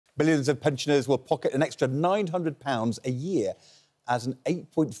Millions of pensioners will pocket an extra £900 a year as an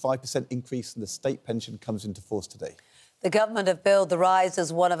 8.5% increase in the state pension comes into force today. The government have billed the rise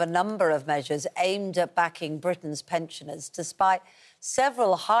as one of a number of measures aimed at backing Britain's pensioners, despite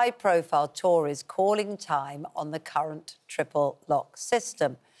several high-profile Tories calling time on the current triple lock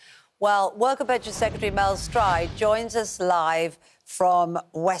system. Well, Work and Pension Secretary Mel Stride joins us live from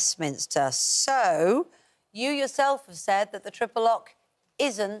Westminster. So, you yourself have said that the triple lock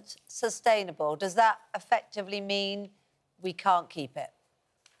isn't sustainable. Does that effectively mean we can't keep it?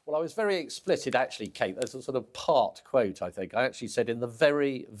 Well, I was very explicit, actually, Kate. There's a sort of part quote, I think. I actually said in the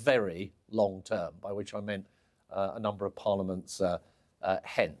very, very long term, by which I meant a number of parliaments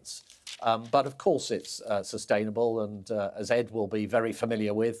hence. But, of course, it's sustainable, and as Ed will be very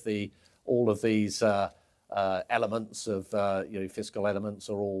familiar with, all of these elements of fiscal elements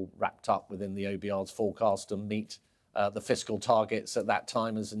are all wrapped up within the OBR's forecast and meet the fiscal targets at that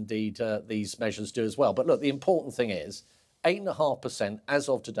time, as indeed these measures do as well. But, look, the important thing is 8.5% as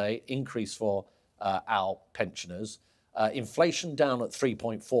of today increase for our pensioners. Inflation down at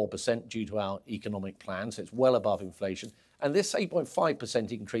 3.4% due to our economic plan, so it's well above inflation. And this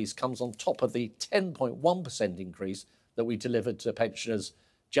 8.5% increase comes on top of the 10.1% increase that we delivered to pensioners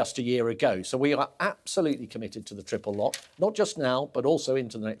just a year ago. So we are absolutely committed to the triple lock, not just now, but also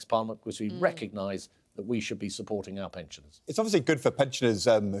into the next parliament, because we recognise that we should be supporting our pensioners. It's obviously good for pensioners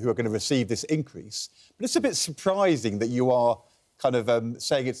who are going to receive this increase, but it's a bit surprising that you are kind of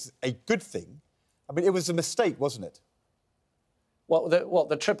saying it's a good thing. I mean, it was a mistake, wasn't it?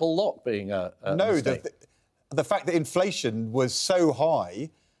 The triple lock being a mistake? The fact that inflation was so high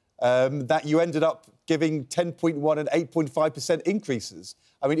that you ended up giving 10.1 and 8.5% increases.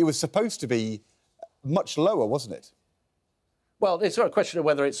 I mean, it was supposed to be much lower, wasn't it? Well, it's not a question of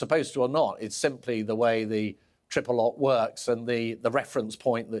whether it's supposed to or not. It's simply the way the triple lock works and the reference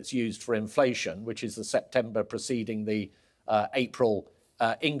point that's used for inflation, which is the September preceding the April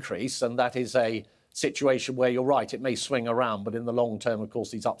increase. And that is a situation where you're right, it may swing around, but in the long term, of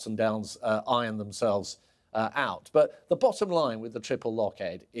course, these ups and downs iron themselves out. But the bottom line with the triple lock,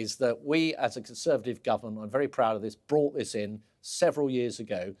 Ed, is that we, as a Conservative government, I'm very proud of this, brought this in several years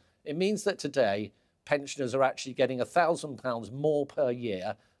ago. It means that today pensioners are actually getting £1,000 more per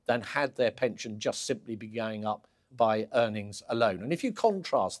year than had their pension just simply be going up by earnings alone. And if you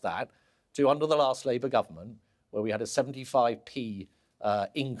contrast that to under the last Labour government, where we had a 75p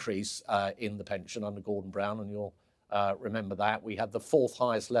increase in the pension under Gordon Brown, and you'll remember that, we had the fourth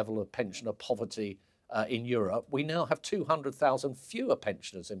highest level of pensioner poverty in Europe. We now have 200,000 fewer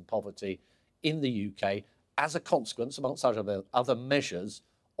pensioners in poverty in the UK as a consequence, amongst other measures,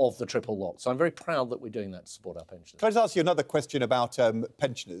 of the triple lock. So I'm very proud that we're doing that to support our pensioners. Can I just ask you another question about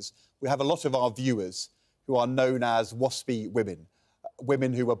pensioners? We have a lot of our viewers who are known as WASPI women,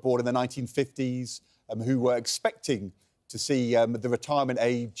 women who were born in the 1950s, who were expecting to see the retirement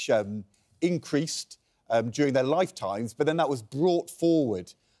age increased during their lifetimes, but then that was brought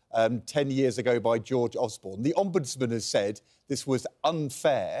forward 10 years ago by George Osborne. The Ombudsman has said this was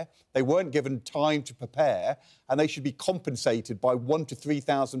unfair. They weren't given time to prepare and they should be compensated by £1,000 to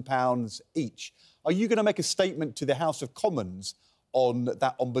 £3,000 each. Are you going to make a statement to the House of Commons on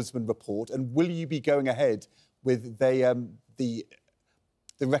that Ombudsman report, and will you be going ahead with the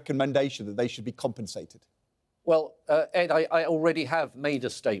recommendation that they should be compensated? Well, Ed, I already have made a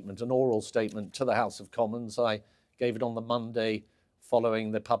statement, an oral statement to the House of Commons. I gave it on the Monday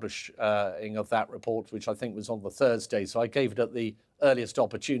following the publishing of that report, which I think was on the Thursday. So I gave it at the earliest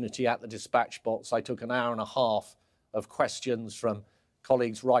opportunity at the dispatch box. I took an hour and a half of questions from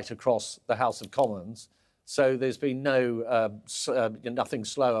colleagues right across the House of Commons. So there's been nothing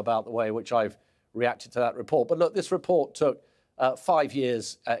slow about the way in which I've reacted to that report. But look, this report took 5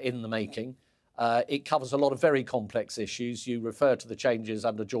 years in the making. It covers a lot of very complex issues. You refer to the changes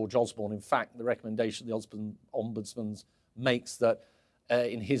under George Osborne. In fact, the recommendation the Ombudsman makes that,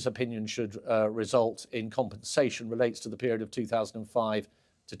 in his opinion, should result in compensation relates to the period of 2005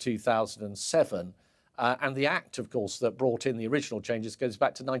 to 2007. And the Act, of course, that brought in the original changes goes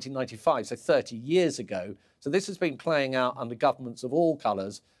back to 1995, so 30 years ago. So this has been playing out under governments of all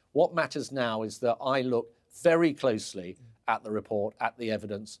colours. What matters now is that I look very closely at the report, at the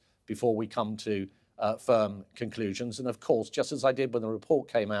evidence, before we come to firm conclusions. And, of course, just as I did when the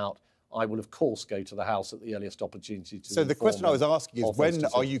report came out, I will, of course, go to the House at the earliest opportunity to... So the question I was asking is, when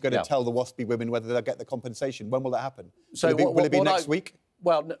are you going to tell the WASPI women whether they'll get the compensation? When will that happen? So will it be next week?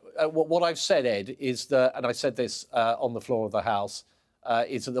 Well, what I've said, Ed, is that, and I said this on the floor of the House,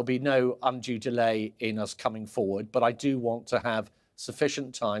 is that there'll be no undue delay in us coming forward. But I do want to have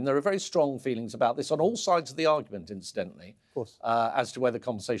sufficient time. There are very strong feelings about this on all sides of the argument, incidentally, Of course. as to whether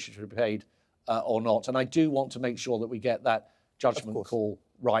compensation should be paid or not. And I do want to make sure that we get that judgment call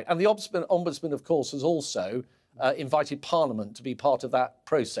right. And the Ombudsman, of course, has also invited Parliament to be part of that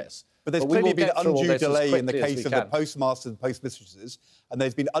process. But there's clearly been undue delay in the case of the postmasters and postmistresses, and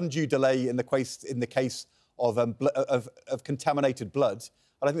there's been undue delay in the case of contaminated blood.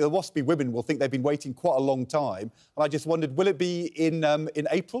 And I think the WASPI women will think they've been waiting quite a long time. And I just wondered, will it be in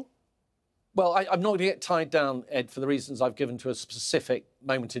April? Well, I'm not going to get tied down, Ed, for the reasons I've given to a specific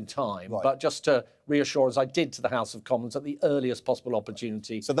moment in time, but just to reassure, as I did to the House of Commons, at the earliest possible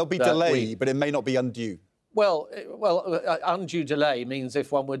opportunity. So there'll be delay, but it may not be undue. Well, undue delay means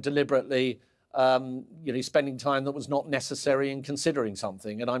if one were deliberately, spending time that was not necessary in considering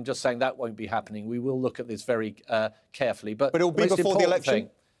something. And I'm just saying that won't be happening. We will look at this very carefully. But it will be before the election.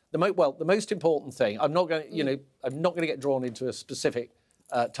 The most important thing. I'm not going to get drawn into a specific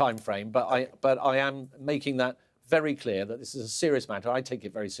time frame, but I am making that very clear that this is a serious matter. I take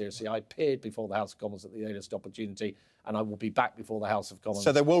it very seriously. I appeared before the House of Commons at the earliest opportunity, and I will be back before the House of Commons.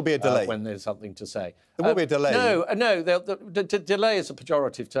 So there will be a delay when there's something to say. There will be a delay. No. The delay is a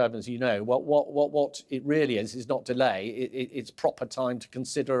pejorative term, as you know. What it really is not delay. It's proper time to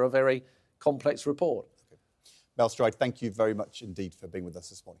consider a very complex report. Okay. Mel Stride, thank you very much indeed for being with us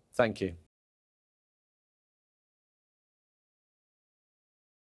this morning. Thank you.